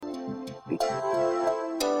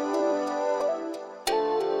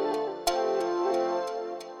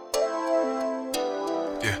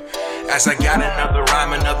As I got another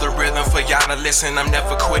rhyme, another rhythm for y'all to listen. I'm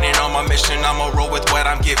never quitting on my mission. I'ma roll with what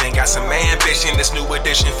I'm giving. Got some ambition, this new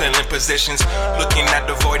edition, filling positions. Looking at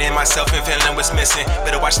the void in myself and feeling what's missing.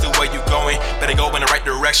 Better watch the way you going, better go in the right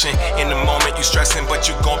direction. In the moment you stressing, but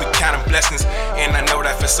you gon' be counting blessings. And I know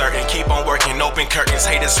that for certain. Keep on working, open curtains.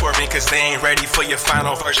 Haters swerving, cause they ain't ready for your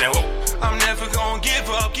final version. Whoa. I'm never gonna give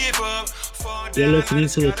up. You're listening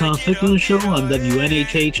to the Tom Ficklin Show on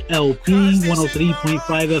WNHH LP 103.5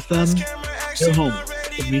 FM, your home,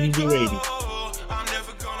 community radio.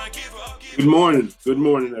 Good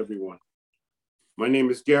morning, everyone. My name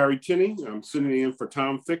is Gary Tinney. I'm sitting in for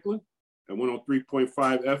Tom Ficklin at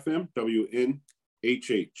 103.5 FM,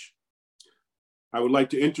 WNHH. I would like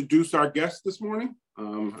to introduce our guest this morning.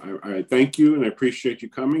 I thank you and I appreciate you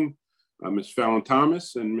coming, Ms. Fallon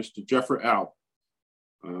Thomas and Mr. Jeffrey Alp.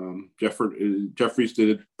 Jeffrey's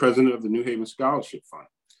the president of the New Haven Scholarship Fund.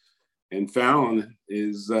 And Fallon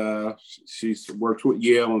is, she's worked with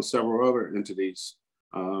Yale and several other entities,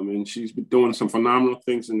 and she's been doing some phenomenal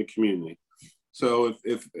things in the community. So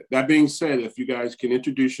if that being said, if you guys can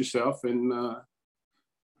introduce yourself and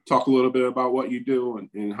talk a little bit about what you do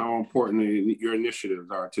and how important your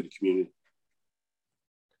initiatives are to the community.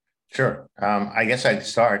 Sure. I guess I'd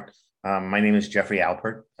start. My name is Jeffrey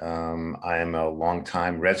Alpert. I am a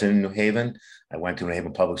longtime resident in New Haven. I went to New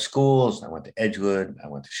Haven Public Schools. I went to Edgewood. I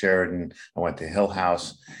went to Sheridan. I went to Hill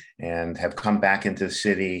House and have come back into the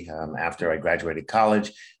city after I graduated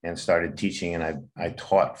college and started teaching. And I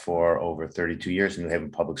taught for over 32 years in New Haven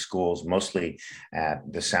Public Schools, mostly at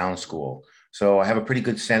the Sound School. So I have a pretty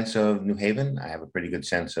good sense of New Haven. I have a pretty good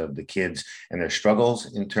sense of the kids and their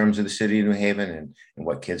struggles in terms of the city of New Haven and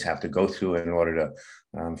what kids have to go through in order to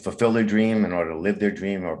fulfill their dream, in order to live their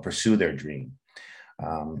dream or pursue their dream.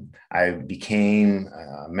 I became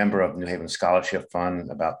a member of New Haven Scholarship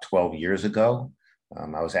Fund about 12 years ago.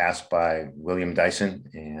 I was asked by William Dyson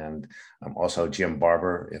and also Jim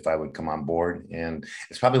Barber if I would come on board. And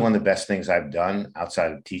it's probably one of the best things I've done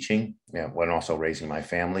outside of teaching, when also raising my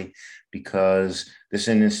family, because this is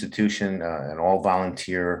an institution, an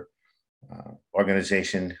all-volunteer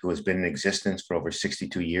organization who has been in existence for over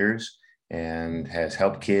 62 years and has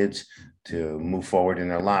helped kids to move forward in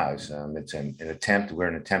their lives. It's an attempt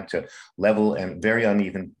to level and very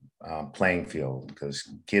uneven playing field, because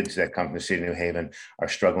kids that come from the city of New Haven are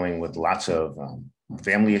struggling with lots of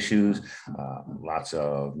family issues, lots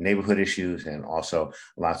of neighborhood issues, and also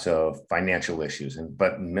lots of financial issues.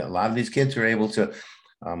 But a lot of these kids are able to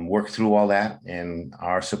work through all that, and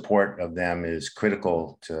our support of them is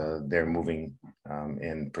critical to their moving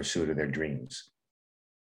in pursuit of their dreams.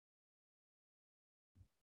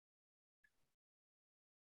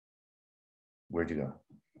 Where'd you go?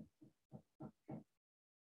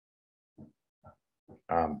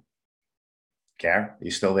 Gary, are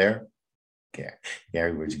you still there?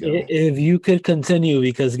 Gary, where'd you go? If you could continue,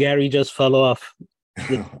 because Gary just fell off.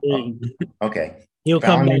 Okay. You'll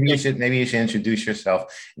come back. Maybe you should introduce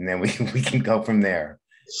yourself, and then we can go from there.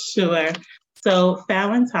 Sure. So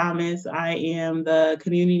Fallon Thomas, I am the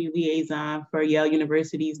community liaison for Yale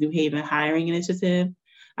University's New Haven Hiring Initiative.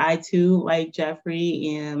 I too, like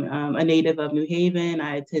Jeffrey, am a native of New Haven.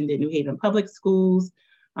 I attended New Haven Public Schools.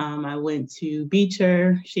 I went to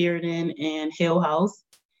Beecher, Sheridan, and Hill House.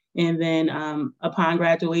 And then upon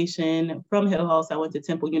graduation from Hill House, I went to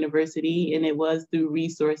Temple University, and it was through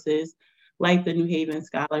resources like the New Haven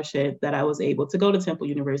Scholarship that I was able to go to Temple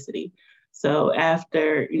University. So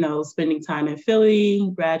after, spending time in Philly,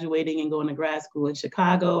 graduating and going to grad school in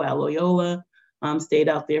Chicago at Loyola, stayed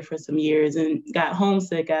out there for some years and got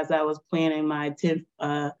homesick as I was planning my 10th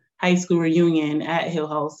high school reunion at Hill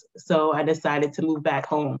House. So I decided to move back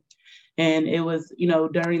home. And it was,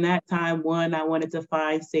 during that time, one, I wanted to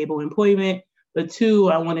find stable employment, but two,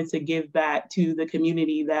 I wanted to give back to the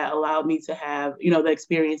community that allowed me to have, the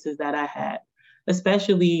experiences that I had,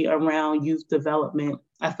 especially around youth development.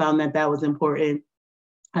 I found that was important.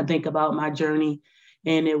 I think about my journey,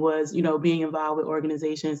 and it was, being involved with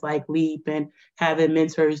organizations like LEAP and having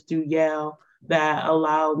mentors through Yale that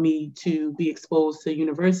allowed me to be exposed to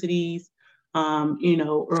universities,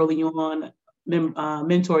 early on,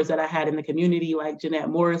 mentors that I had in the community, like Jeanette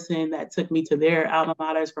Morrison, that took me to their alma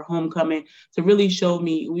maters for homecoming to really show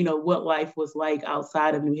me, what life was like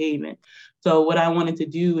outside of New Haven. So what I wanted to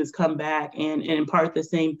do is come back and impart the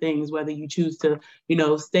same things, whether you choose to,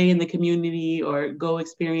 stay in the community or go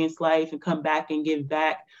experience life and come back and give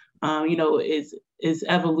back, is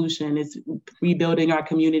evolution. It's rebuilding our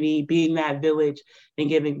community, being that village, and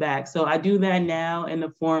giving back. So I do that now in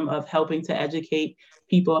the form of helping to educate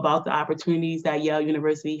people about the opportunities that Yale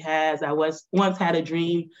University has. I once had a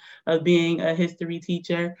dream of being a history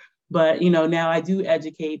teacher, but now I do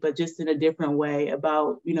educate, but just in a different way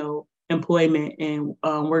about employment and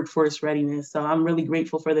workforce readiness. So I'm really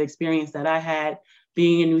grateful for the experience that I had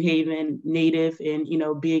being a New Haven native and,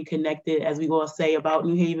 being connected, as we all say about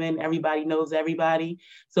New Haven, everybody knows everybody.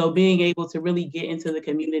 So being able to really get into the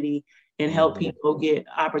community and help people get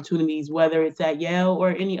opportunities, whether it's at Yale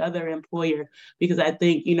or any other employer, because I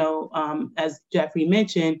think, as Jeffrey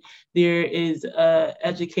mentioned, there is a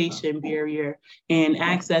education barrier, and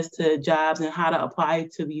access to jobs and how to apply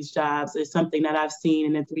to these jobs is something that I've seen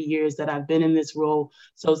in the 3 years that I've been in this role.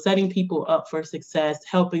 So setting people up for success,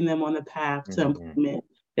 helping them on the path to employment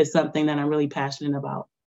is something that I'm really passionate about.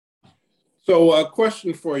 So a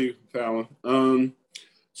question for you, Fallon.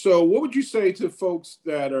 So what would you say to folks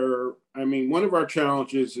that are, one of our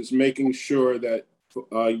challenges is making sure that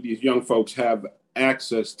these young folks have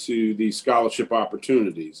access to these scholarship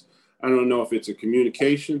opportunities. I don't know if it's a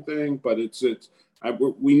communication thing, but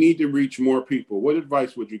we need to reach more people. What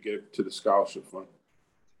advice would you give to the scholarship fund?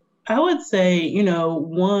 I would say,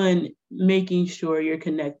 one, making sure you're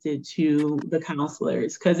connected to the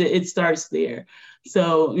counselors, because it starts there.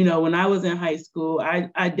 So, when I was in high school,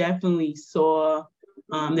 I definitely saw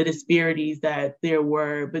the disparities that there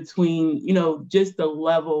were between, just the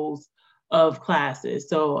levels of classes.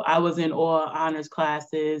 So I was in all honors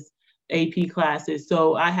classes, AP classes.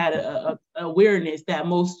 So I had a awareness that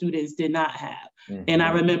most students did not have. And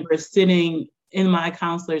I remember sitting in my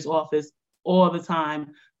counselor's office all the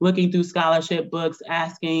time, looking through scholarship books,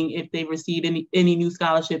 asking if they received any new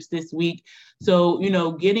scholarships this week. So,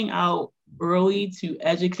 getting out early to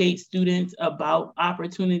educate students about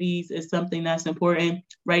opportunities is something that's important.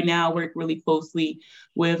 Right now, I work really closely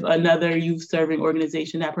with another youth serving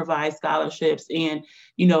organization that provides scholarships, and,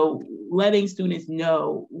 letting students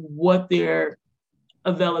know what their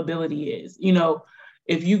availability is.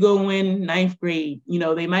 If you go in ninth grade,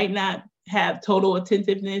 they might not have total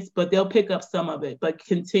attentiveness, but they'll pick up some of it, but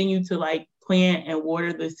continue to plant and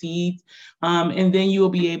water the seeds. And then you will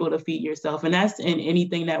be able to feed yourself. And that's in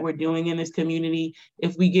anything that we're doing in this community.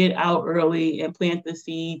 If we get out early and plant the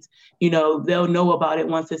seeds, they'll know about it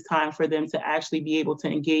once it's time for them to actually be able to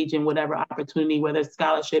engage in whatever opportunity, whether it's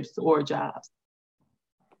scholarships or jobs.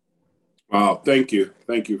 Wow, thank you.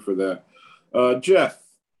 Thank you for that. Jeff,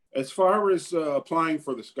 as far as applying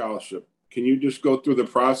for the scholarship, can you just go through the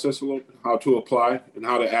process a little bit, how to apply and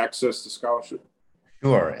how to access the scholarship?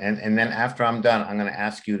 Sure. And then after I'm done, I'm going to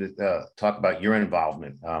ask you to talk about your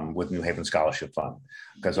involvement with New Haven Scholarship Fund,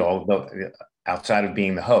 because although outside of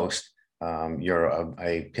being the host, you're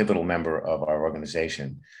a pivotal member of our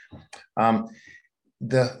organization.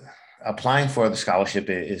 The applying for the scholarship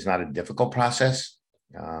is not a difficult process.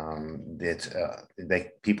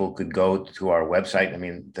 People could go to our website.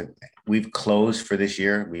 We've closed for this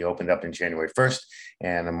year. We opened up in January 1st,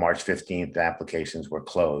 and on March 15th, the applications were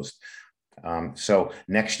closed. So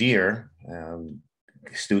next year,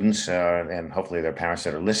 students and hopefully their parents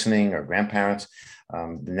that are listening or grandparents,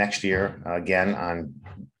 next year, again, on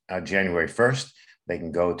January 1st, they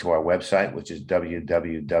can go to our website, which is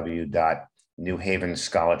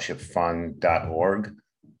www.newhavenScholarshipFund.org.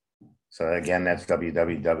 So again, that's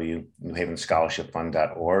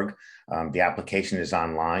www.newhavenScholarshipFund.org. The application is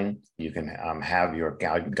online. You can have your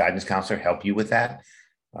guidance counselor help you with that.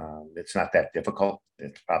 It's not that difficult.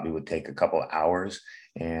 It probably would take a couple of hours.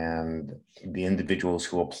 And the individuals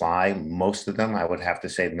who apply, most of them, I would have to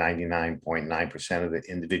say 99.9% of the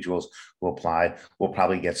individuals who apply will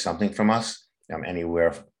probably get something from us.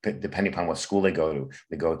 Anywhere, depending upon what school they go to.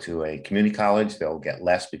 They go to a community college, they'll get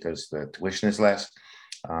less because the tuition is less.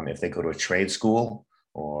 If they go to a trade school,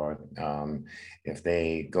 or if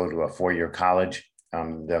they go to a four-year college,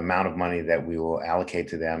 the amount of money that we will allocate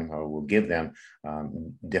to them or will give them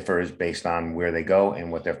differs based on where they go and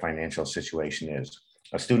what their financial situation is.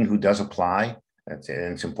 A student who does apply, and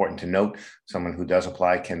it's important to note, someone who does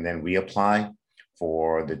apply can then reapply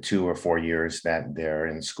for the 2 or 4 years that they're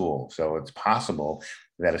in school. So it's possible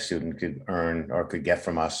that a student could earn or could get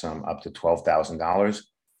from us up to $12,000.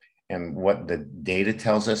 And what the data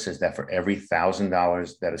tells us is that for every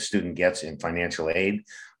 $1,000 that a student gets in financial aid,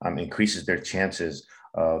 increases their chances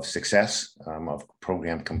of success of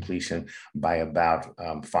program completion by about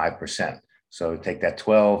 5%. So take that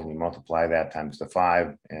 12 and you multiply that times the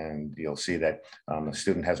 5, and you'll see that a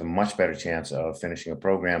student has a much better chance of finishing a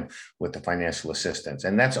program with the financial assistance.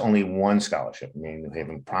 And that's only one scholarship. I mean, New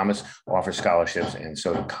Haven Promise offers scholarships, and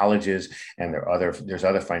so do colleges, and there's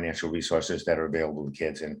other financial resources that are available to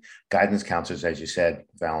kids. And guidance counselors, as you said,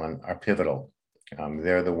 Valen, are pivotal.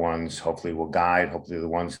 They're the ones, hopefully will guide, hopefully the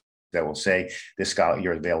ones that will say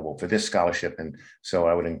you're available for this scholarship. And so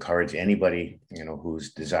I would encourage anybody,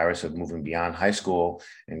 who's desirous of moving beyond high school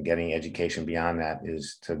and getting education beyond that,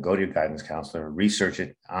 is to go to your guidance counselor, research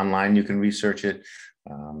it online. You can research it.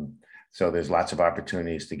 So there's lots of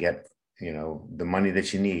opportunities to get, the money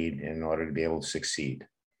that you need in order to be able to succeed.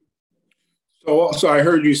 So also I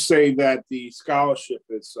heard you say that the scholarship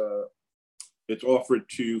is it's offered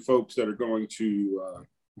to folks that are going to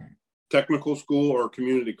technical school or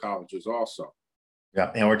community colleges also.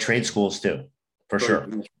 Yeah, and or trade schools too, for sure.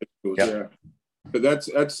 Schools, yeah, but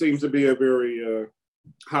that seems to be a very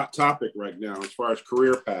hot topic right now as far as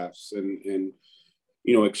career paths and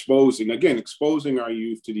exposing our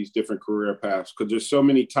youth to these different career paths, because there's so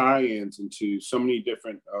many tie-ins into so many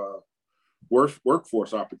different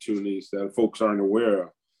workforce opportunities that folks aren't aware of.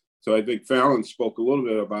 So I think Fallon spoke a little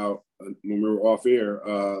bit about when we were off air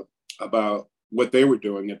about what they were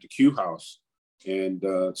doing at the Q House and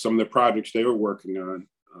some of the projects they were working on,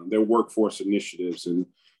 their workforce initiatives, and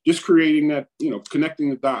just creating that, connecting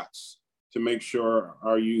the dots to make sure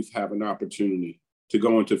our youth have an opportunity to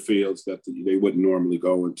go into fields that they wouldn't normally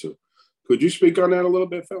go into. Could you speak on that a little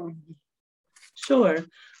bit, Fallon? Sure.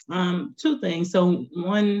 Two things. So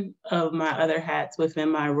one of my other hats within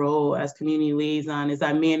my role as community liaison is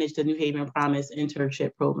I manage the New Haven Promise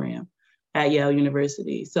internship program at Yale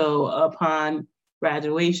University. So upon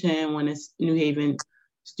graduation, when a New Haven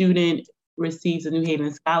student receives a New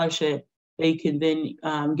Haven scholarship, they can then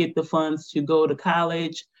get the funds to go to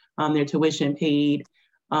college, their tuition paid.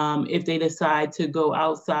 If they decide to go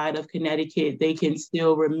outside of Connecticut, they can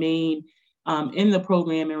still remain in the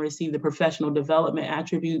program and receive the professional development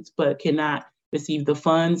attributes, but cannot receive the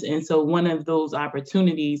funds. And so one of those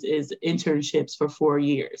opportunities is internships for 4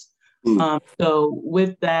 years. So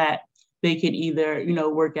with that, they could either,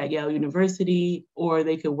 work at Yale University, or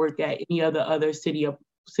they could work at any other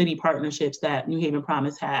city partnerships that New Haven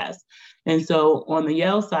Promise has. And so on the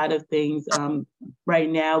Yale side of things, right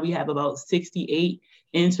now we have about 68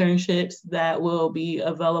 internships that will be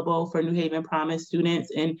available for New Haven Promise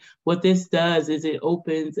students. And what this does is it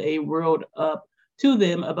opens a world up to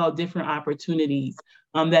them about different opportunities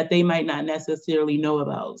that they might not necessarily know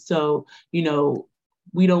about. So,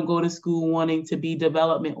 we don't go to school wanting to be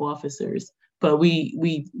development officers, but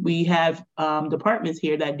we have departments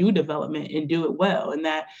here that do development and do it well. And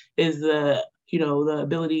that is the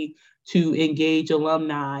ability to engage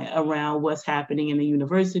alumni around what's happening in the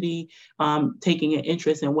university, taking an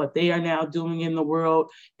interest in what they are now doing in the world,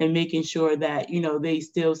 and making sure that, they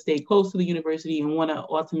still stay close to the university and want to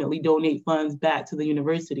ultimately donate funds back to the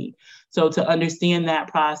university. So to understand that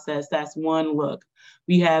process, that's one look.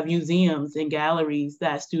 We have museums and galleries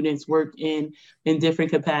that students work in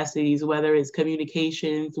different capacities, whether it's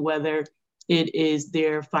communications, whether it is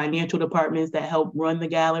their financial departments that help run the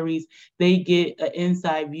galleries. They get an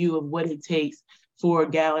inside view of what it takes for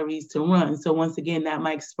galleries to run. So once again, that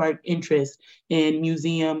might spark interest in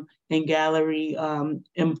museum and gallery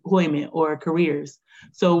employment or careers.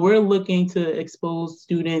 So we're looking to expose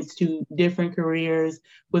students to different careers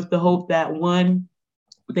with the hope that, one,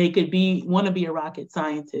 they could want to be a rocket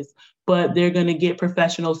scientist, but they're going to get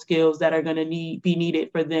professional skills that are going to be needed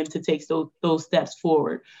for them to take those steps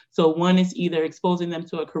forward. So one is either exposing them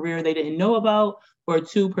to a career they didn't know about, or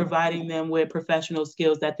two, providing them with professional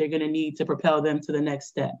skills that they're going to need to propel them to the next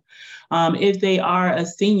step. If they are a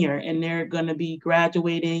senior and they're going to be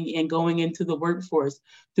graduating and going into the workforce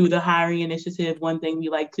through the hiring initiative, one thing we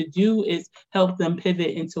like to do is help them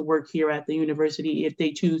pivot into work here at the university if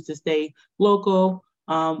they choose to stay local.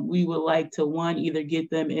 We would like to, either get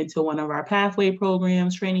them into one of our pathway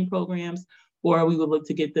programs, training programs, or we would look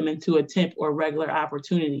to get them into a temp or regular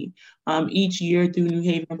opportunity. Each year through New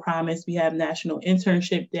Haven Promise, we have National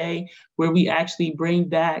Internship Day, where we actually bring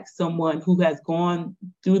back someone who has gone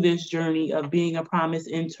through this journey of being a Promise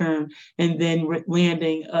intern and then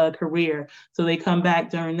landing a career. So they come back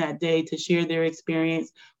during that day to share their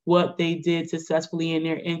experience, what they did successfully in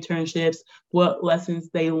their internships, what lessons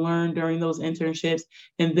they learned during those internships,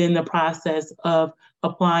 and then the process of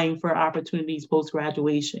applying for opportunities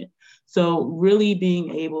post-graduation. So really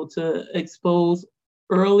being able to expose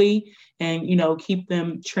early and, keep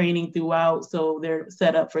them training throughout so they're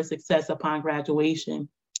set up for success upon graduation.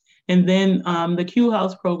 And then the Q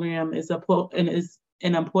House program is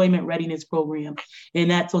an employment readiness program. And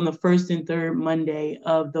that's on the first and third Monday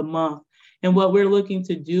of the month. And what we're looking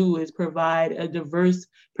to do is provide a diverse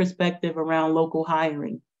perspective around local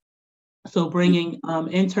hiring. So bringing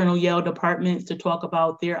internal Yale departments to talk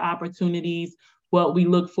about their opportunities, what we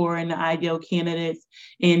look for in the ideal candidates,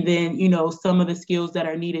 and then, some of the skills that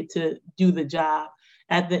are needed to do the job.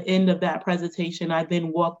 At the end of that presentation, I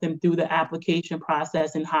then walk them through the application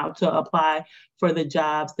process and how to apply for the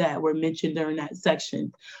jobs that were mentioned during that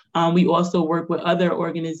section. We also work with other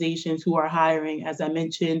organizations who are hiring. As I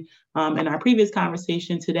mentioned in our previous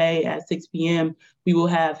conversation today at 6 p.m., we will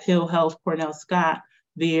have Hill Health Cornell Scott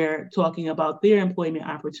there talking about their employment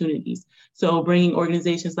opportunities. So bringing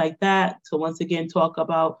organizations like that to once again talk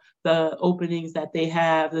about the openings that they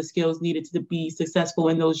have, the skills needed to be successful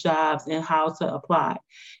in those jobs and how to apply.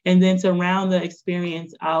 And then to round the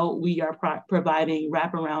experience out, we are providing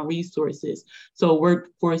wraparound resources. So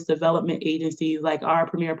workforce development agencies like our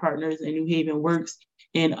premier partners in New Haven Works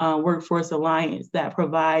and Workforce Alliance that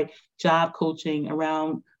provide job coaching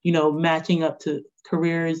around, matching up to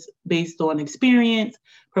careers based on experience,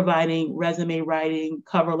 providing resume writing,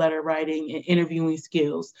 cover letter writing, and interviewing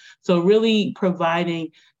skills. So really providing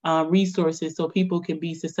resources so people can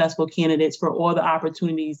be successful candidates for all the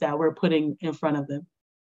opportunities that we're putting in front of them.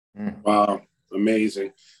 Wow,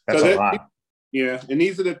 amazing. That's a lot. Yeah, and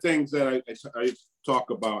these are the things that I talk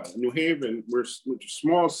about. New Haven, we're a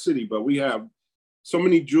small city, but we have so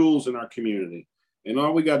many jewels in our community. And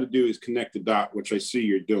all we got to do is connect the dot, which I see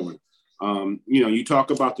you're doing. You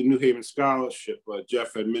talk about the New Haven Scholarship.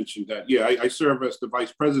 Jeff had mentioned that. Yeah, I serve as the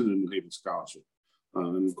vice president of New Haven Scholarship.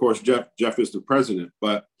 And of course, Jeff is the president,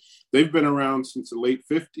 but they've been around since the late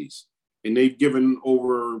 50s. And they've given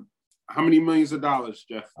over how many millions of dollars,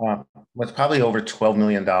 Jeff? It's probably over $12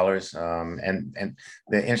 million. And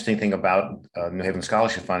the interesting thing about New Haven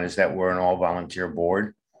Scholarship Fund is that we're an all volunteer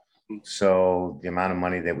board. So the amount of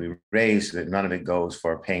money that we raise, that none of it goes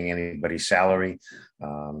for paying anybody's salary.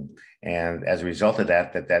 And as a result of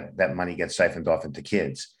that money gets siphoned off into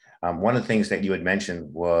kids. One of the things that you had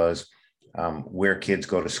mentioned was where kids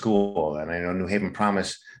go to school. And I know New Haven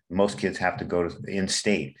Promise, most kids have to go to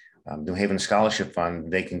in-state. New Haven Scholarship Fund,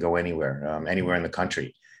 they can go anywhere, anywhere in the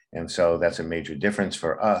country. And so that's a major difference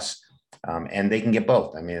for us. And they can get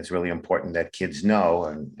both. I mean, it's really important that kids know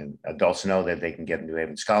and adults know that they can get the New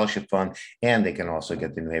Haven Scholarship Fund, and they can also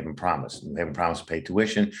get the New Haven Promise. New Haven Promise pay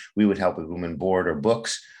tuition. We would help with room and board or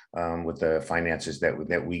books with the finances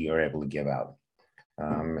that we are able to give out.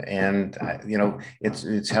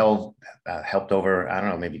 It's helped over, I don't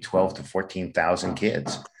know, maybe 12 to 14,000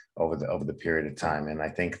 kids over the period of time. And I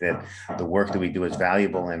think that the work that we do is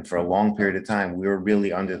valuable. And for a long period of time, we were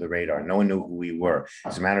really under the radar. No one knew who we were.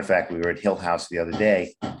 As a matter of fact, we were at Hill House the other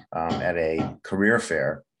day at a career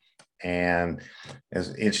fair. And it's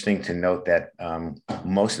interesting to note that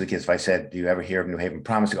most of the kids, if I said, do you ever hear of New Haven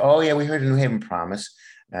Promise? They go, oh yeah, we heard of New Haven Promise.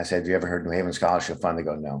 And I said, have you ever heard of New Haven Scholarship Fund? They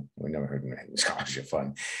go, no, we never heard of New Haven Scholarship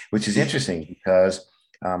Fund, which is interesting because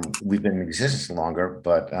we've been in existence longer,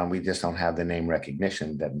 but we just don't have the name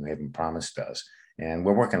recognition that New Haven Promise does. And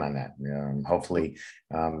we're working on that. Hopefully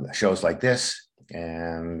shows like this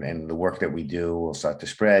and the work that we do will start to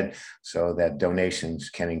spread so that donations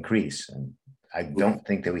can increase. And I don't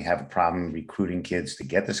think that we have a problem recruiting kids to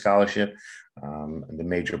get the scholarship. The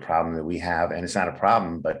major problem that we have, and it's not a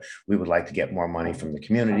problem, but we would like to get more money from the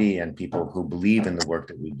community and people who believe in the work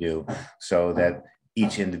that we do so that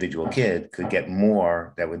each individual kid could get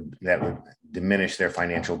more that would diminish their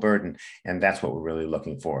financial burden. And that's what we're really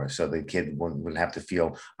looking for. So the kid wouldn't have to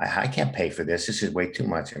feel, I can't pay for this. This is way too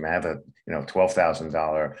much. I mean, I have a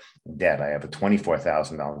 $12,000 debt. I have a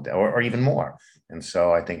 $24,000 debt or even more. And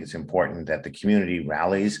so I think it's important that the community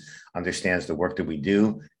rallies, understands the work that we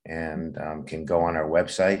do, and can go on our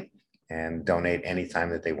website and donate anytime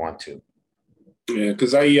that they want to. Yeah,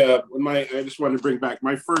 because I just wanted to bring back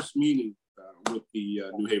my first meeting with the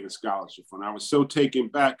New Haven Scholarship Fund. I was so taken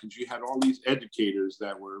back because you had all these educators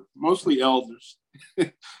that were mostly elders,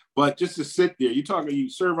 but just to sit there, you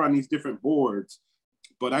serve on these different boards,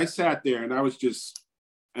 but I sat there and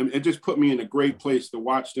it just put me in a great place to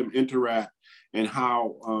watch them interact and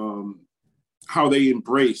how they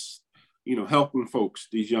embrace, helping folks,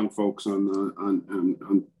 these young folks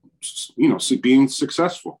on being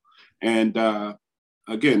successful. And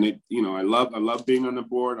again, I love being on the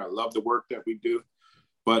board. I love the work that we do.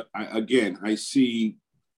 But I see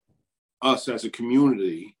us as a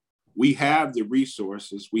community. We have the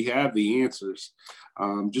resources. We have the answers.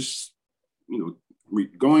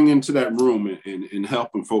 Going into that room and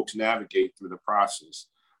helping folks navigate through the process.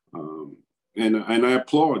 And I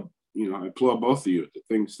applaud I applaud both of you, the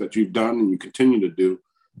things that you've done and you continue to do.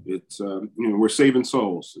 It's, we're saving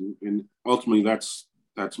souls, and ultimately that's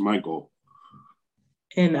my goal.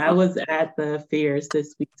 And I was at the fairs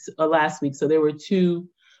last week. So there were two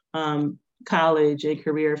college and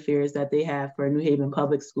career fairs that they have for New Haven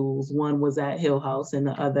Public Schools. One was at Hill House and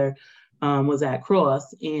the other was at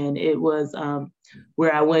Cross. And it was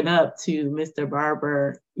where I went up to Mr.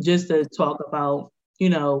 Barber just to talk about,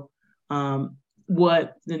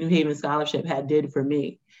 what the New Haven Scholarship had did for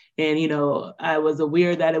me. And, I was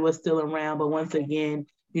aware that it was still around, but once again,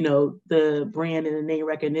 the brand and the name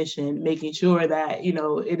recognition, making sure that,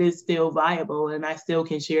 it is still viable and I still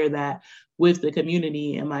can share that with the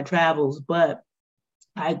community in my travels. But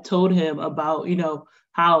I told him about,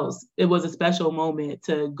 how it was a special moment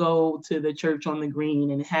to go to the church on the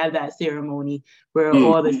green and have that ceremony where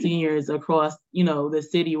all the seniors across, the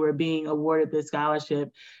city were being awarded this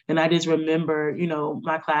scholarship. And I just remember,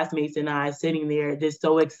 my classmates and I sitting there just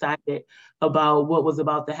so excited about what was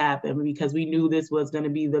about to happen, because we knew this was going to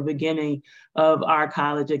be the beginning of our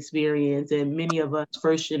college experience. And many of us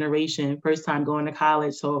first time going to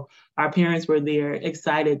college. So our parents were there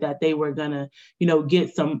excited that they were going to,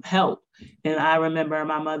 get some help. And I remember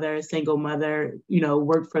my mother, a single mother,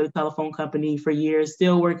 worked for the telephone company for years,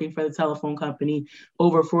 still working for the telephone company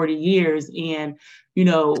over 40 years. And,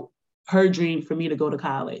 her dream for me to go to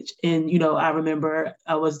college. And, I remember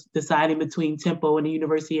I was deciding between Temple and the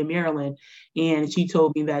University of Maryland. And she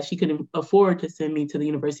told me that she couldn't afford to send me to the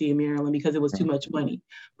University of Maryland because it was too much money.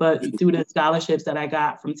 But through the scholarships that I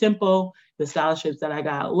got from Temple, the scholarships that I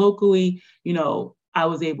got locally, I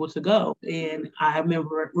was able to go. And I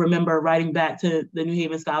remember writing back to the New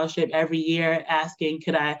Haven Scholarship every year asking,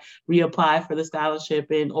 could I reapply for the scholarship?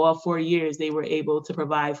 And all 4 years, they were able to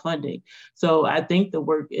provide funding. So I think the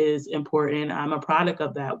work is important. I'm a product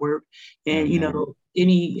of that work. And,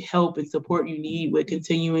 any help and support you need with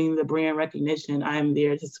continuing the brand recognition, I'm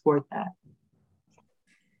there to support that.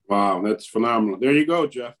 Wow, that's phenomenal. There you go,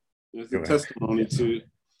 Jeff. There's a testimony to,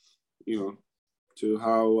 to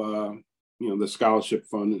how, the scholarship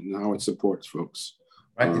fund and how it supports folks.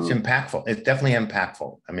 Right, it's impactful. It's definitely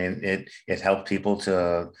impactful. I mean, it helps people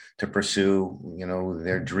to pursue,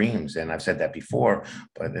 their dreams. And I've said that before,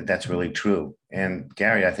 but that's really true. And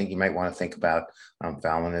Gary, I think you might want to think about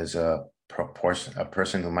Fallon as a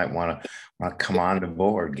person who might want to come on the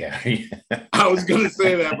board, Gary. I was going to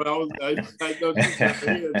say that, but I know she's not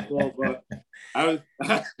here, so, but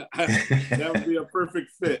that would be a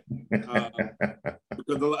perfect fit.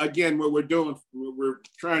 Because again, what we're doing, we're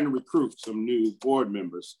trying to recruit some new board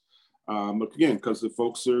members. But again, because the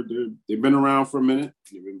folks they've been around for a minute,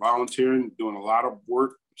 they've been volunteering, doing a lot of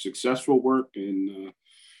work, successful work, and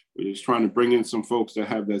we're just trying to bring in some folks that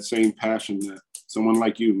have that same passion that someone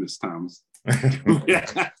like you, Ms. Thomas.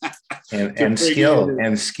 and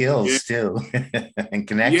skills too, and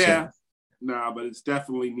connection. Yeah, no, but it's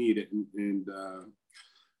definitely needed, and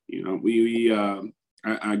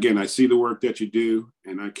again, I see the work that you do,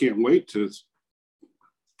 and I can't wait to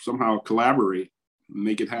somehow collaborate and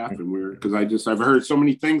make it happen. Because I've heard so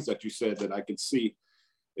many things that you said that I could see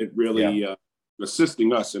it really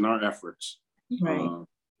assisting us in our efforts. Right.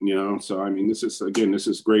 So I mean, this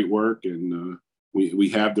is great work, and we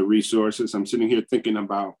have the resources. I'm sitting here thinking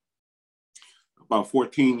about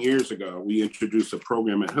 14 years ago, we introduced a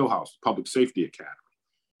program at Hill House, Public Safety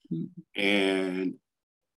Academy. And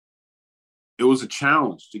it was a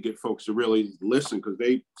challenge to get folks to really listen, because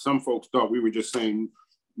some folks thought we were just saying,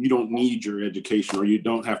 you don't need your education or you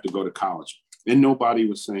don't have to go to college. And nobody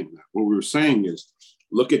was saying that. What we were saying is,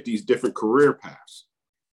 look at these different career paths.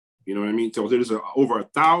 You know what I mean? So there's over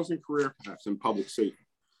 1,000 career paths in public safety.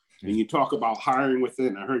 And you talk about hiring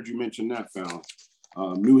within. I heard you mention that, Fallon.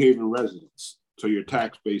 New Haven residents. So your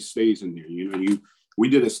tax base stays in there. We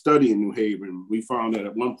did a study in New Haven. We found that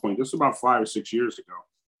at one point, just about 5 or 6 years ago,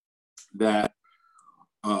 that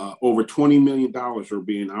over $20 million are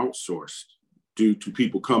being outsourced due to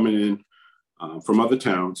people coming in from other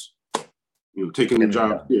towns, taking the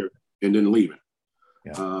job here and then leaving.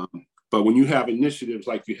 Yeah. But when you have initiatives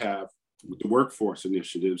like you have with the workforce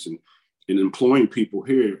initiatives and employing people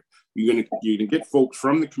here, you're gonna get folks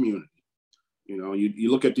from the community. You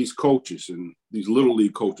look at these coaches and these Little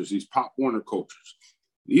League coaches, these Pop Warner coaches.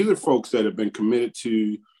 These are folks that have been committed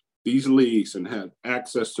to these leagues and have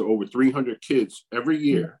access to over 300 kids every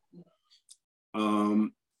year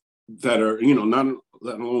that are, not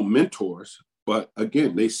let alone mentors, but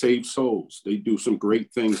again, they save souls. They do some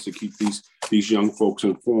great things to keep these young folks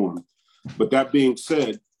informed. But that being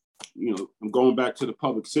said, I'm going back to the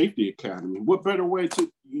Public Safety Academy. What better way to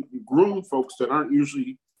groom folks that aren't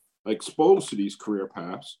usually exposed to these career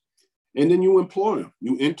paths and then you employ them.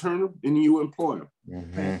 You intern them and you employ them.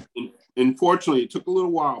 Mm-hmm. And fortunately, it took a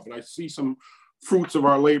little while, but I see some fruits of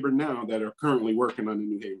our labor now that are currently working on the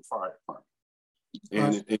New Haven Fire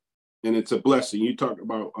Department. And it's a blessing. You talk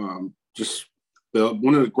about just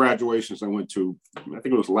one of the graduations I went to, I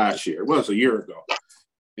think it was last year. It was a year ago.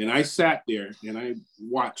 And I sat there and I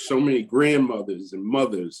watched so many grandmothers and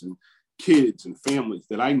mothers and kids and families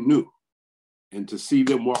that I knew. And to see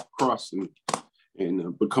them walk across and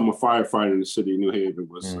become a firefighter in the city of New Haven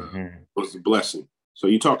was a blessing. So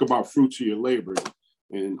you talk about fruits of your labor,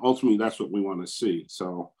 and ultimately that's what we want to see.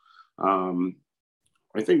 So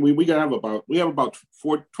I think we have about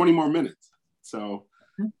 20 more minutes. So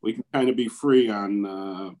we can kind of be free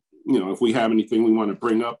on, if we have anything we want to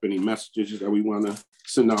bring up, any messages that we want to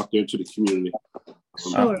send out there to the community.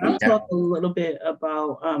 Sure. I'll talk a little bit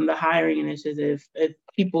about the hiring initiative if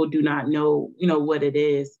people do not know, what it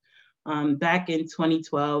is. Back in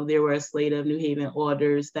 2012, there were a slate of New Haven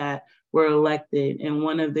alders that were elected, and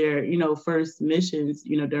one of their, first missions,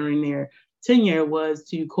 during their tenure was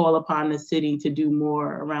to call upon the city to do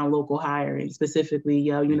more around local hiring, specifically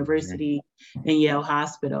Yale University and Yale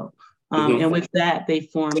Hospital. And with that, they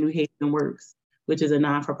formed New Haven Works, which is a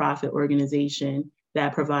non-for-profit organization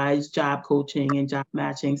that provides job coaching and job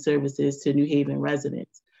matching services to New Haven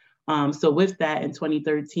residents. So with that, in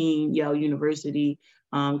 2013, Yale University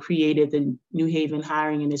created the New Haven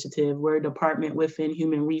Hiring Initiative. We're a department within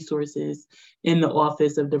Human Resources in the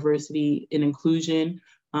Office of Diversity and Inclusion.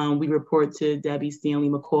 We report to Debbie Stanley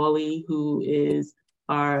McCauley, who is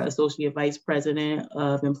our Associate Vice President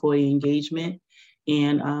of Employee Engagement.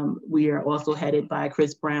 And we are also headed by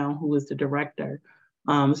Chris Brown, who is the director.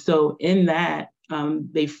 So in that,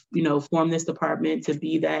 they formed this department to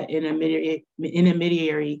be that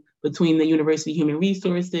intermediary between the University Human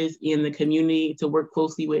Resources and the community, to work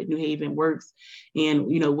closely with New Haven Works. And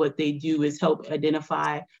what they do is help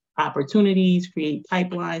identify opportunities, create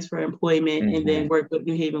pipelines for employment, and then work with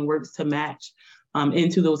New Haven Works to match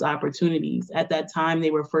into those opportunities. At that time,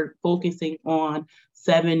 they were focusing on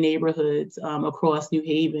 7 neighborhoods across New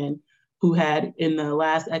Haven who had, in the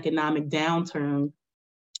last economic downturn,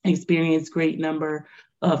 experienced great number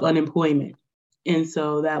of unemployment. And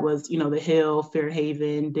so that was, the Hill,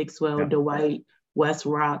 Fairhaven, Dixwell, Dwight, West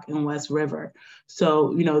Rock, and West River.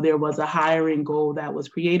 So, there was a hiring goal that was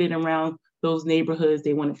created around those neighborhoods.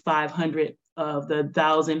 They wanted 500 of the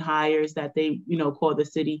 1,000 hires that they, called the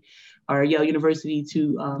city or Yale University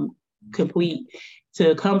to complete,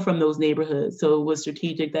 to come from those neighborhoods. So it was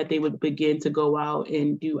strategic that they would begin to go out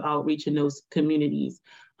and do outreach in those communities.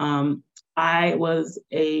 I was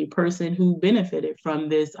a person who benefited from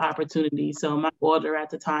this opportunity. So my alder at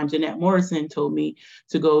the time, Jeanette Morrison, told me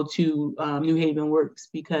to go to New Haven Works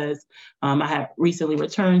because I had recently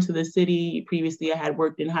returned to the city. Previously, I had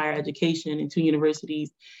worked in higher education in 2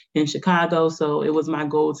 universities in Chicago. So it was my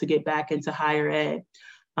goal to get back into higher ed.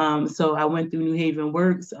 So I went through New Haven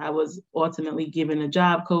Works. I was ultimately given a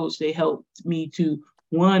job coach. They helped me to,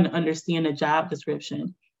 one, understand the job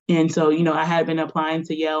description. And so, I had been applying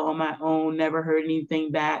to Yale on my own, never heard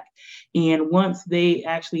anything back. And once they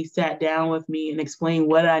actually sat down with me and explained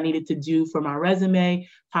what I needed to do for my resume,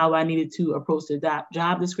 how I needed to approach the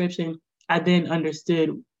job description, I then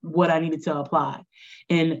understood what I needed to apply.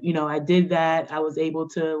 And, I did that. I was able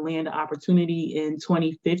to land an opportunity in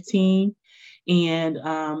 2015. And,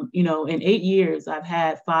 in 8 years, I've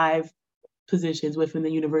had 5 positions within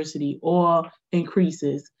the university, all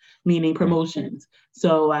increases, meaning promotions.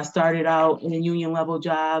 So I started out in union level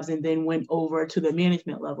jobs and then went over to the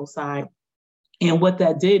management level side. And what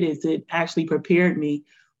that did is it actually prepared me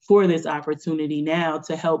for this opportunity now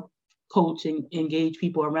to help coach and engage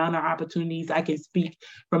people around our opportunities. I can speak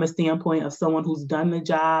from a standpoint of someone who's done the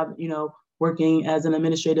job, working as an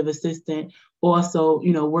administrative assistant, also,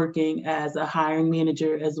 working as a hiring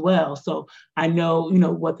manager as well. So I know,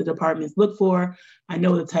 what the departments look for. I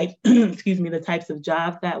know the type, the types of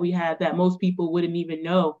jobs that we have that most people wouldn't even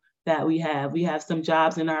know that we have. We have some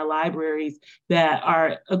jobs in our libraries that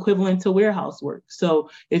are equivalent to warehouse work. So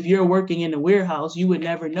if you're working in a warehouse, you would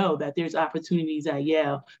never know that there's opportunities at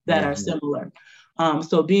Yale that are similar.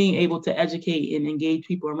 So being able to educate and engage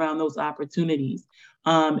people around those opportunities.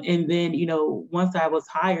 And then, once I was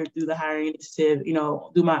hired through the hiring initiative,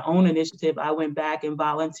 through my own initiative, I went back and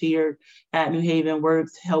volunteered at New Haven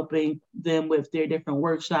Works, helping them with their different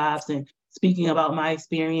workshops and speaking about my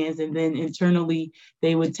experience. And then internally,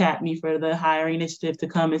 they would tap me for the hiring initiative to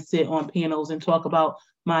come and sit on panels and talk about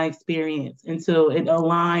my experience until it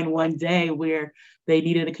aligned one day where they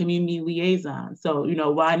needed a community liaison. So,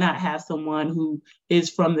 why not have someone who is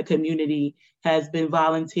from the community, has been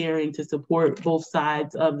volunteering to support both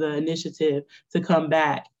sides of the initiative to come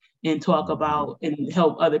back and talk about and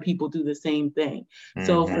help other people do the same thing.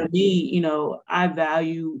 So for me, I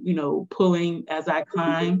value, pulling as I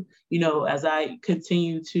climb, as I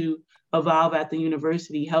continue to evolve at the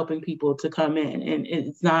university, helping people to come in. And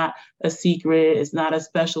it's not a secret, it's not a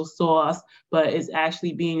special sauce, but it's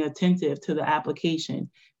actually being attentive to the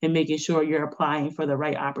application and making sure you're applying for the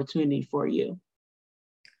right opportunity for you.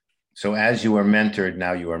 So as you were mentored,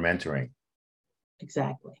 now you are mentoring.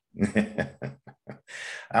 Exactly.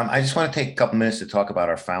 I just want to take a couple minutes to talk about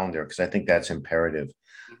our founder, because I think that's imperative.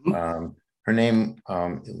 Her name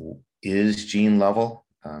is Jean Lovell.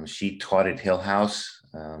 She taught at Hill House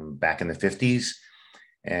back in the 50s,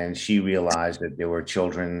 and she realized that there were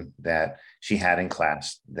children that she had in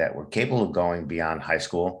class that were capable of going beyond high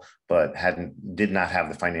school, but did not have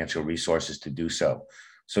the financial resources to do so.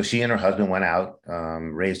 So she and her husband went out,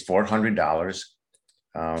 raised $400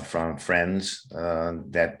 from friends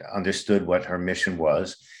that understood what her mission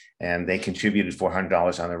was, and they contributed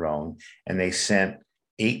 $400 on their own, and they sent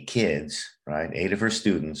 8 kids, right, 8 of her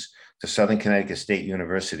students, to Southern Connecticut State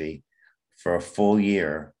University for a full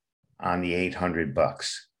year on the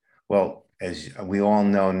 $800. Well, as we all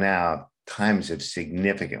know now, times have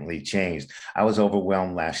significantly changed. I was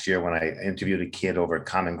overwhelmed last year when I interviewed a kid over at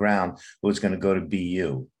Common Ground who was going to go to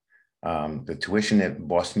BU. The tuition at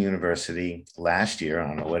Boston University last year, I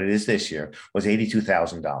don't know what it is this year, was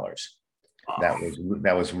 $82,000.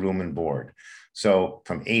 That was room and board. So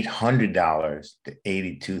from $800 to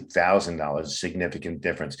 $82,000 is a significant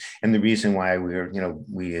difference. And the reason why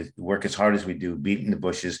we work as hard as we do, beating the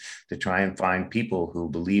bushes to try and find people who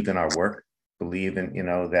believe in our work, believe in,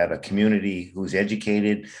 that a community who's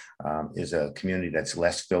educated is a community that's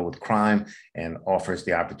less filled with crime and offers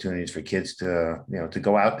the opportunities for kids to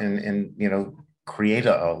go out and create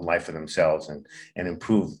a life for themselves and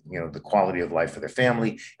improve, the quality of life for their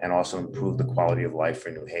family, and also improve the quality of life for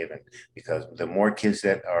New Haven. Because the more kids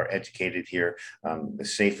that are educated here, the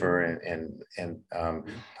safer and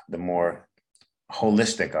the more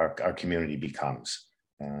holistic our community becomes.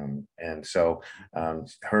 And so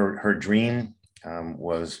her dream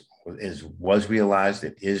was realized.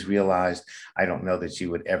 It is realized. I don't know that she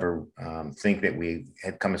would ever think that we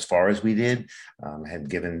had come as far as we did, had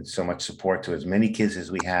given so much support to as many kids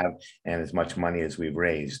as we have and as much money as we've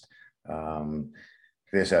raised.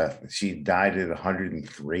 She died at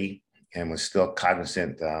 103 and was still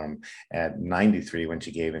cognizant at 93 when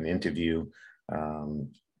she gave an interview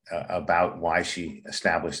about why she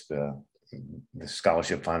established the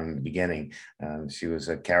scholarship fund in the beginning. She was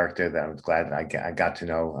a character that I was glad I got to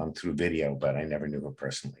know through video, but I never knew her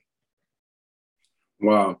personally.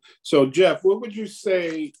 Wow. So Jeff, what would you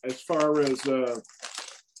say as far as,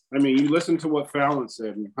 you listened to what Fallon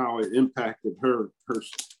said and how it impacted her,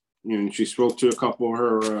 she spoke to a couple of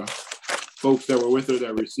her folks that were with her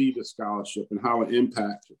that received a scholarship and how it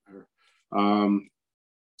impacted her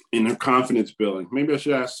in her confidence building. Maybe I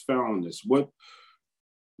should ask Fallon this.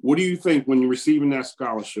 What do you think when you're receiving that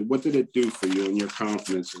scholarship? What did it do for you and your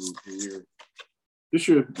confidence and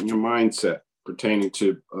your mindset pertaining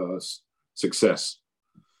to success?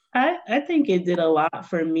 I think it did a lot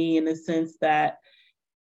for me in the sense that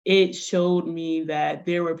it showed me that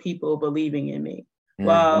there were people believing in me.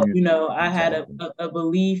 While, I had a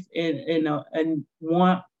belief and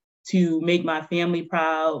want to make my family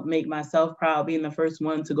proud, make myself proud, being the first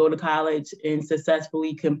one to go to college and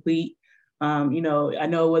successfully complete. I know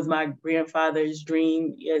it was my grandfather's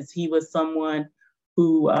dream, as he was someone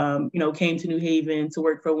who, came to New Haven to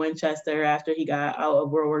work for Winchester after he got out of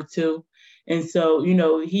World War II. And so,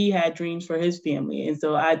 he had dreams for his family. And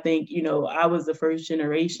so I think, I was the first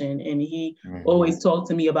generation, and he always talked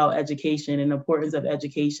to me about education and the importance of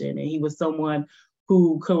education. And he was someone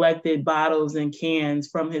who collected bottles and cans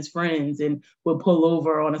from his friends and would pull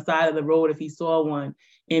over on the side of the road if he saw one.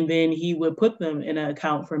 And then he would put them in an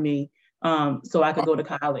account for me. So I could go to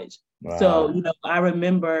college. Wow. So, I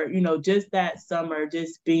remember, just that summer,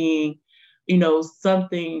 just being,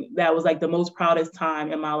 something that was like the most proudest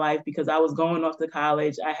time in my life, because I was going off to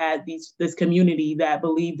college. I had this community that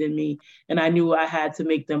believed in me, and I knew I had to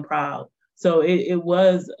make them proud. So it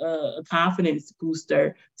was a confidence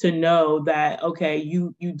booster to know that, okay,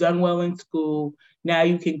 you've done well in school. Now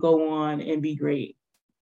you can go on and be great.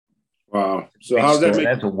 Wow. So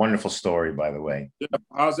that's a wonderful story, by the way. Yeah.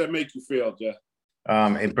 How does that make you feel, Jeff?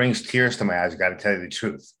 It brings tears to my eyes. I got to tell you the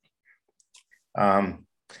truth.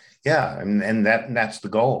 Yeah, and that's the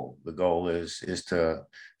goal. The goal is to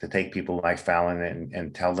take people like Fallon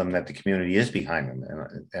and tell them that the community is behind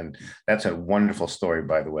them, and that's a wonderful story,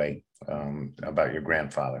 by the way, about your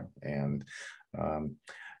grandfather. And um,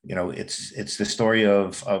 it's the story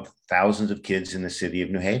of thousands of kids in the city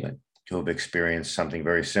of New Haven who have experienced something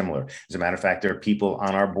very similar. As a matter of fact, there are people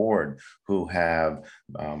on our board who have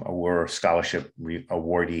were scholarship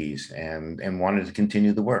awardees and wanted to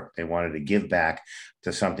continue the work. They wanted to give back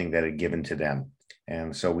to something that had given to them.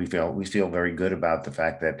 And so we feel very good about the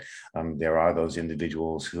fact that there are those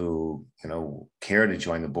individuals who care to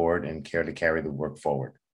join the board and care to carry the work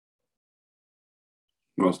forward.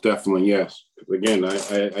 Most definitely, yes. Again,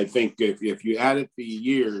 I think if you added the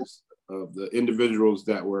years of the individuals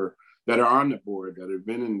that are on the board, that have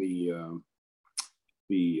been in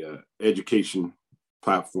the education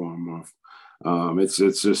platform of, it's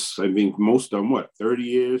just, I think most of them, 30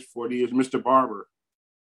 years, 40 years. Mr. Barber,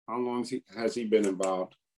 how long has he been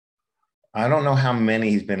involved? I don't know how many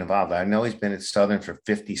he's been involved. I know he's been at Southern for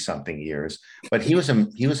 50 something years, but he was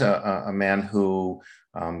a man who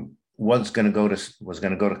was going to go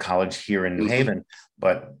to college here in New Haven,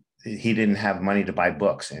 but he didn't have money to buy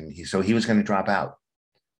books, and so he was going to drop out.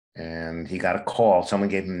 And he got a call. Someone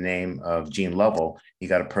gave him the name of Gene Lovell. He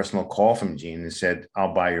got a personal call from Gene and said,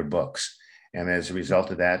 "I'll buy your books." And as a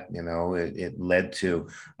result of that, it led to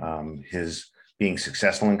his being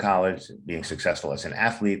successful in college, being successful as an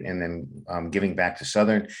athlete, and then giving back to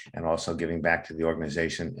Southern, and also giving back to the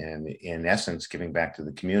organization, and in essence, giving back to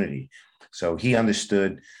the community. So he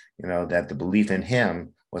understood, that the belief in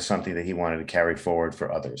him was something that he wanted to carry forward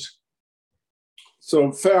for others.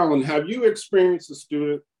 So Fallon, have you experienced a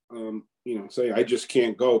student, say, I just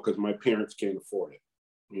can't go because my parents can't afford it?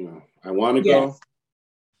 I want to go.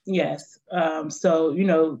 Yes. I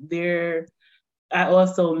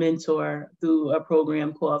also mentor through a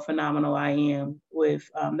program called Phenomenal I Am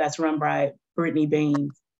that's run by Brittany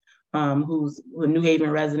Baines, who's a New Haven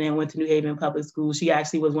resident, went to New Haven Public School. She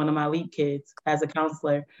actually was one of my LEAP kids as a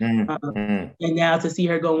counselor. And now to see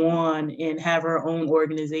her go on and have her own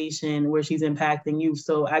organization where she's impacting youth.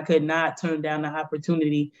 So I could not turn down the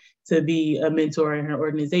opportunity to be a mentor in her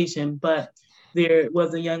organization. But there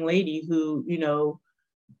was a young lady who,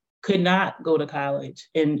 could not go to college.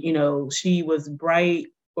 And, she was bright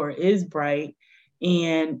or is bright.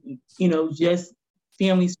 And, just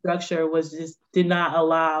family structure did not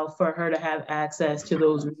allow for her to have access to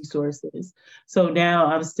those resources. So now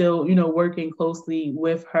I'm still, working closely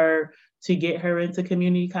with her to get her into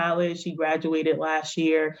community college. She graduated last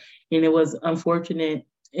year, and it was unfortunate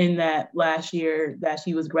in that last year that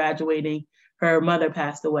she was graduating, her mother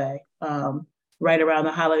passed away right around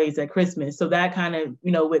the holidays at Christmas. So that kind of,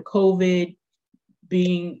 with COVID,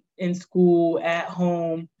 being in school, at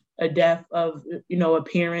home, a death of, a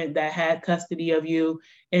parent that had custody of you,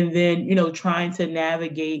 and then, trying to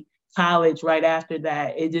navigate college right after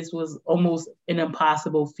that, it just was almost an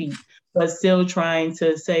impossible feat. But still trying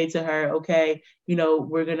to say to her, okay,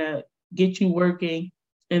 we're going to get you working,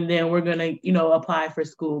 and then we're going to, apply for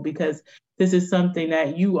school, because this is something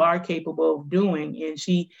that you are capable of doing. And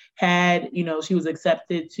she had, she was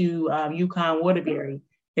accepted to UConn Waterbury.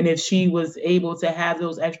 And if she was able to have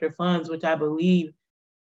those extra funds, which I believe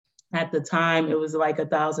at the time it was like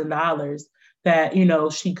 $1,000,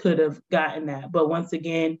 that, she could have gotten that. But once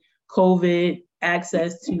again, COVID,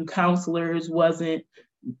 access to counselors wasn't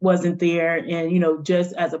there. And,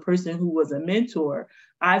 just as a person who was a mentor,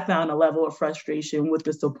 I found a level of frustration with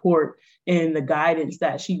the support and the guidance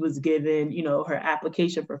that she was given. Her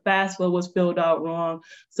application for FAFSA was filled out wrong.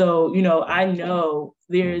 So, I know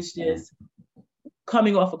there's just,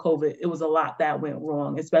 coming off of COVID, it was a lot that went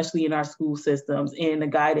wrong, especially in our school systems and the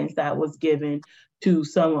guidance that was given to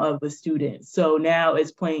some of the students. So now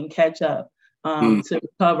it's playing catch up to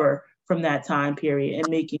recover from that time period and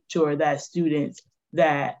making sure that students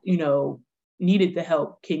that, needed the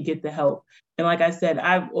help can get the help. And like I said,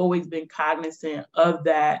 I've always been cognizant of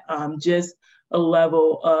that, just a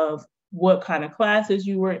level of what kind of classes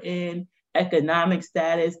you were in, economic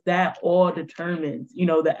status, that all determines,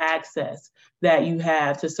 the access that you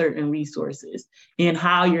have to certain resources and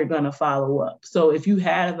how you're going to follow up. So if you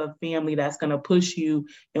have a family that's going to push you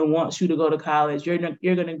and wants you to go to college, you're going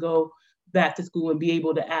to go back to school and be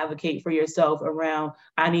able to advocate for yourself around,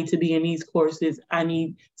 I need to be in these courses, I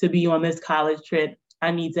need to be on this college trip,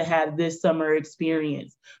 I need to have this summer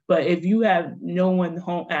experience. But if you have no one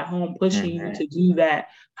at home pushing you to do that,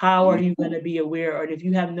 how are you going to be aware? Or if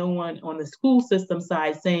you have no one on the school system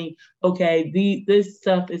side saying, okay, this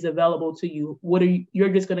stuff is available to you, you're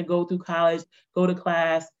just going to go through college, go to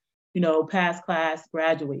class, pass class,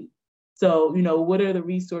 graduate. So, what are the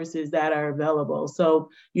resources that are available? So,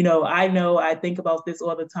 I think about this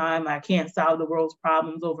all the time. I can't solve the world's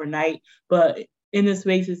problems overnight, but in the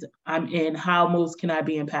spaces I'm in, how most can I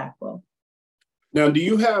be impactful? Now, do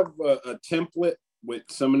you have a template with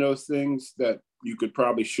some of those things that you could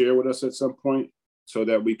probably share with us at some point so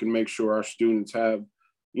that we can make sure our students have,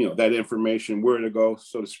 that information, where to go,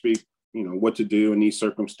 so to speak, what to do in these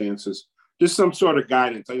circumstances? Just some sort of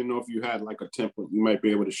guidance. I didn't know if you had like a template you might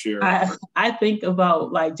be able to share. I think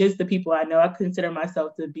about like just the people I know. I consider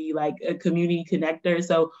myself to be like a community connector.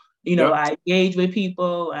 So, yep. I engage with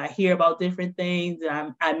people. I hear about different things.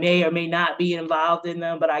 I may or may not be involved in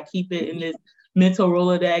them, but I keep it in this mental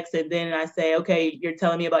Rolodex. And then I say, okay, you're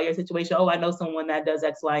telling me about your situation. Oh, I know someone that does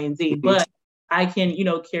X, Y, and Z. But I can,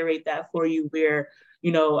 curate that for you where,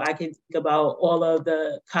 I can think about all of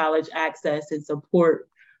the college access and supports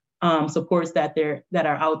that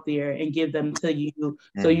are out there and give them to you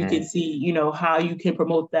so you can see, how you can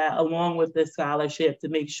promote that along with the scholarship to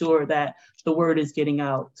make sure that the word is getting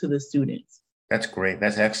out to the students. That's great.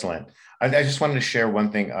 That's excellent. I just wanted to share one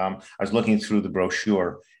thing. I was looking through the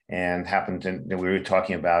brochure and we were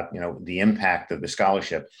talking about, the impact of the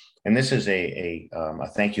scholarship. And this is a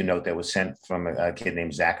thank you note that was sent from a kid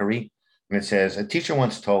named Zachary. And it says, a teacher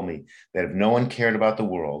once told me that if no one cared about the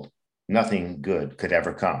world, nothing good could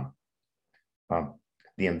ever come.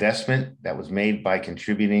 The investment that was made by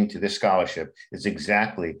contributing to this scholarship is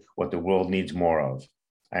exactly what the world needs more of.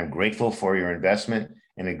 I'm grateful for your investment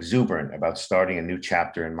and exuberant about starting a new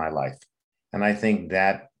chapter in my life. And I think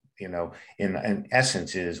that, in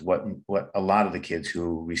essence is what a lot of the kids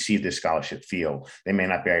who receive this scholarship feel. They may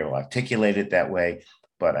not be able to articulate it that way,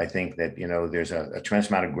 but I think that, there's a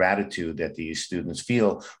tremendous amount of gratitude that these students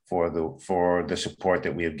feel for the support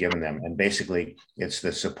that we have given them. And basically, it's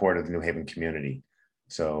the support of the New Haven community.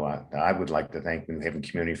 So I would like to thank the New Haven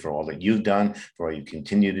community for all that you've done, for all you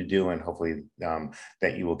continue to do, and hopefully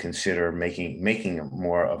that you will consider making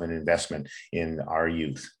more of an investment in our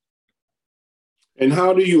youth. And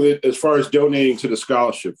how do you, as far as donating to the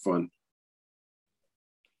scholarship fund?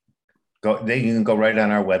 They can go right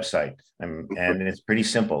on our website, and it's pretty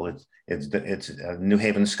simple. It's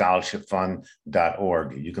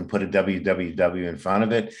newhavenscholarshipfund.org. You can put a www in front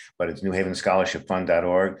of it, but it's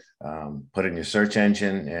newhavenscholarshipfund.org. Put it in your search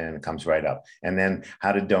engine, and it comes right up. And then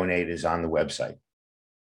how to donate is on the website.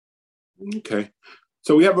 Okay,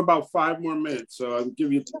 so we have about 5 more minutes. So I'll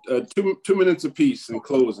give you 2 minutes apiece in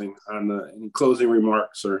closing any closing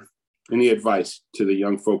remarks or any advice to the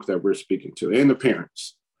young folk that we're speaking to and the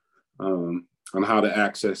parents. On how to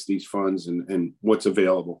access these funds and what's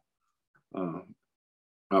available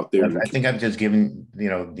out there. I think I've just given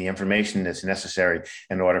the information that's necessary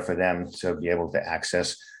in order for them to be able to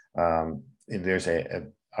access. There's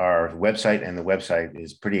our website, and the website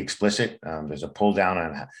is pretty explicit. There's a pull down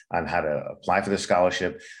on how to apply for the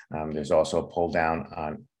scholarship. There's also a pull down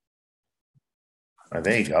on.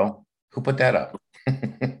 There you go. Who put that up?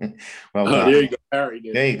 Well, there you go, Harry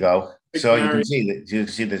did. There you go. So you can see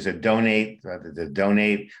there's a donate.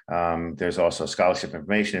 There's also scholarship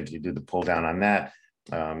information. If you do the pull down on that,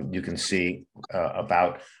 you can see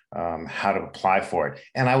about how to apply for it.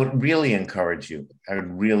 And I would really encourage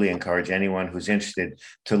anyone who's interested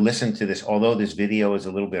to listen to this. Although this video is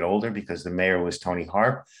a little bit older because the mayor was Tony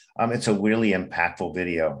Harp, it's a really impactful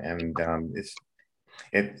video, and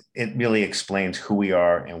it really explains who we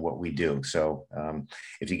are and what we do. So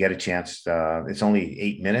if you get a chance, it's only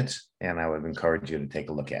 8 minutes, and I would encourage you to take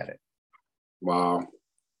a look at it. Wow.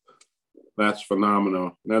 That's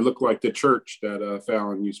phenomenal. And that looked like the church that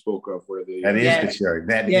Fallon you spoke of, where the that is the church.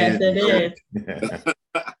 Yes, it is.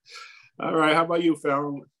 All right. How about you,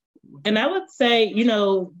 Fallon? And I would say,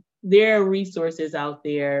 there are resources out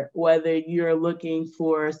there, whether you're looking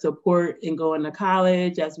for support in going to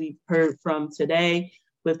college, as we've heard from today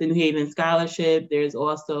with the New Haven Scholarship. There's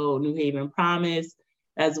also New Haven Promise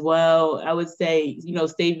as well. I would say,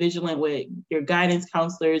 stay vigilant with your guidance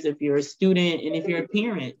counselors if you're a student, and if you're a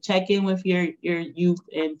parent, check in with your youth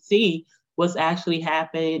and see what's actually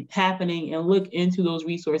happening and look into those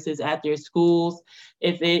resources at their schools.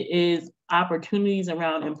 If it is opportunities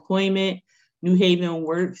around employment, New Haven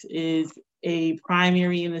Works is a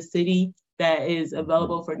primary in the city that is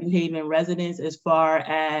available for New Haven residents as far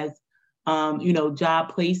as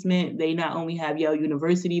job placement. They not only have Yale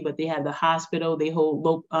University, but they have the hospital. They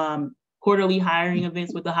hold quarterly hiring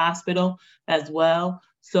events with the hospital as well.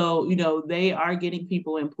 So, they are getting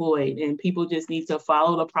people employed, and people just need to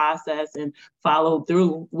follow the process and follow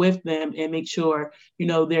through with them and make sure,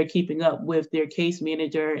 they're keeping up with their case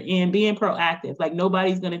manager and being proactive. Like,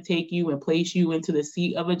 nobody's going to take you and place you into the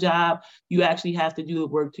seat of a job. You actually have to do the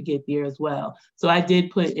work to get there as well. So I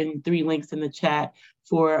did put in 3 links in the chat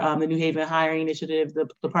for the New Haven Hiring Initiative, the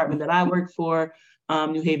department that I work for,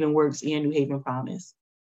 New Haven Works, and New Haven Promise.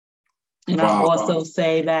 And I'll also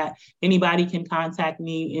say that anybody can contact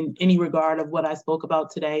me in any regard of what I spoke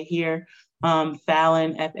about today here. Fallon,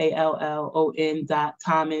 FALLON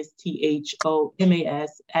 .Thomas,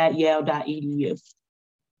 THOMAS @yale.edu.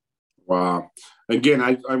 Wow. Again,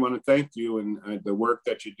 I want to thank you, and the work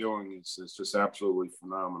that you're doing is just absolutely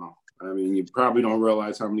phenomenal. I mean, you probably don't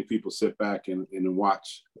realize how many people sit back and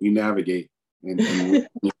watch you navigate and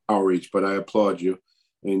outreach, but I applaud you.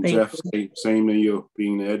 And Thank Jeff, you. same to you,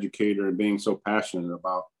 being an educator and being so passionate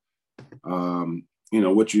about,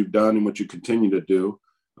 what you've done and what you continue to do.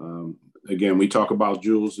 Again, we talk about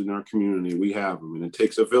jewels in our community. We have them, and it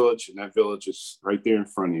takes a village, and that village is right there in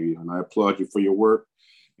front of you. And I applaud you for your work.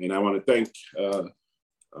 And I want to thank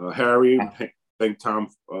Harry and thank Tom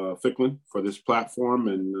Ficklin for this platform,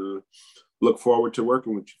 and look forward to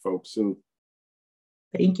working with you folks soon.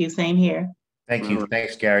 Thank you. Same here. Thank you.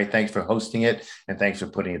 Thanks, Gary. Thanks for hosting it, and thanks for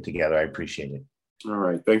putting it together. I appreciate it. All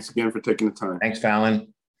right. Thanks again for taking the time. Thanks,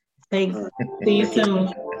 Fallon. Thanks. See you soon.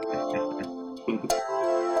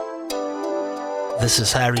 This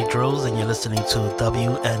is Harry Droz, and you're listening to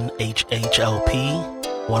WNHHLP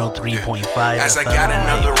 103.5 As I got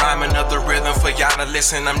another rhyme, another rhythm for y'all to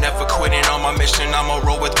listen. I'm never quitting on my mission. I'ma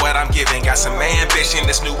roll with what I'm giving. Got some ambition,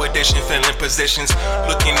 this new edition, filling positions.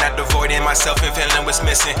 Looking at the void in myself and feeling what's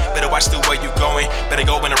missing. Better watch the way you going, better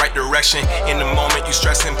go in the right direction. In the moment you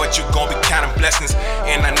stressing, but you gon' be counting blessings.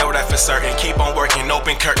 And I know that for certain. Keep on working,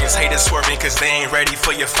 open curtains. Haters swerving, cause they ain't ready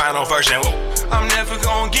for your final version. Whoa. I'm never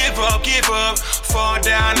gonna give up. Fall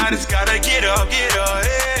down, I just gotta get up,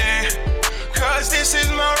 yeah. Cause this is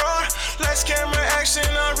my road. Let's camera action,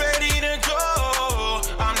 I'm ready to go.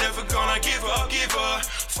 I'm never gonna give up.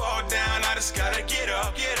 Fall down, I just gotta get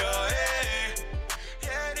up, yeah.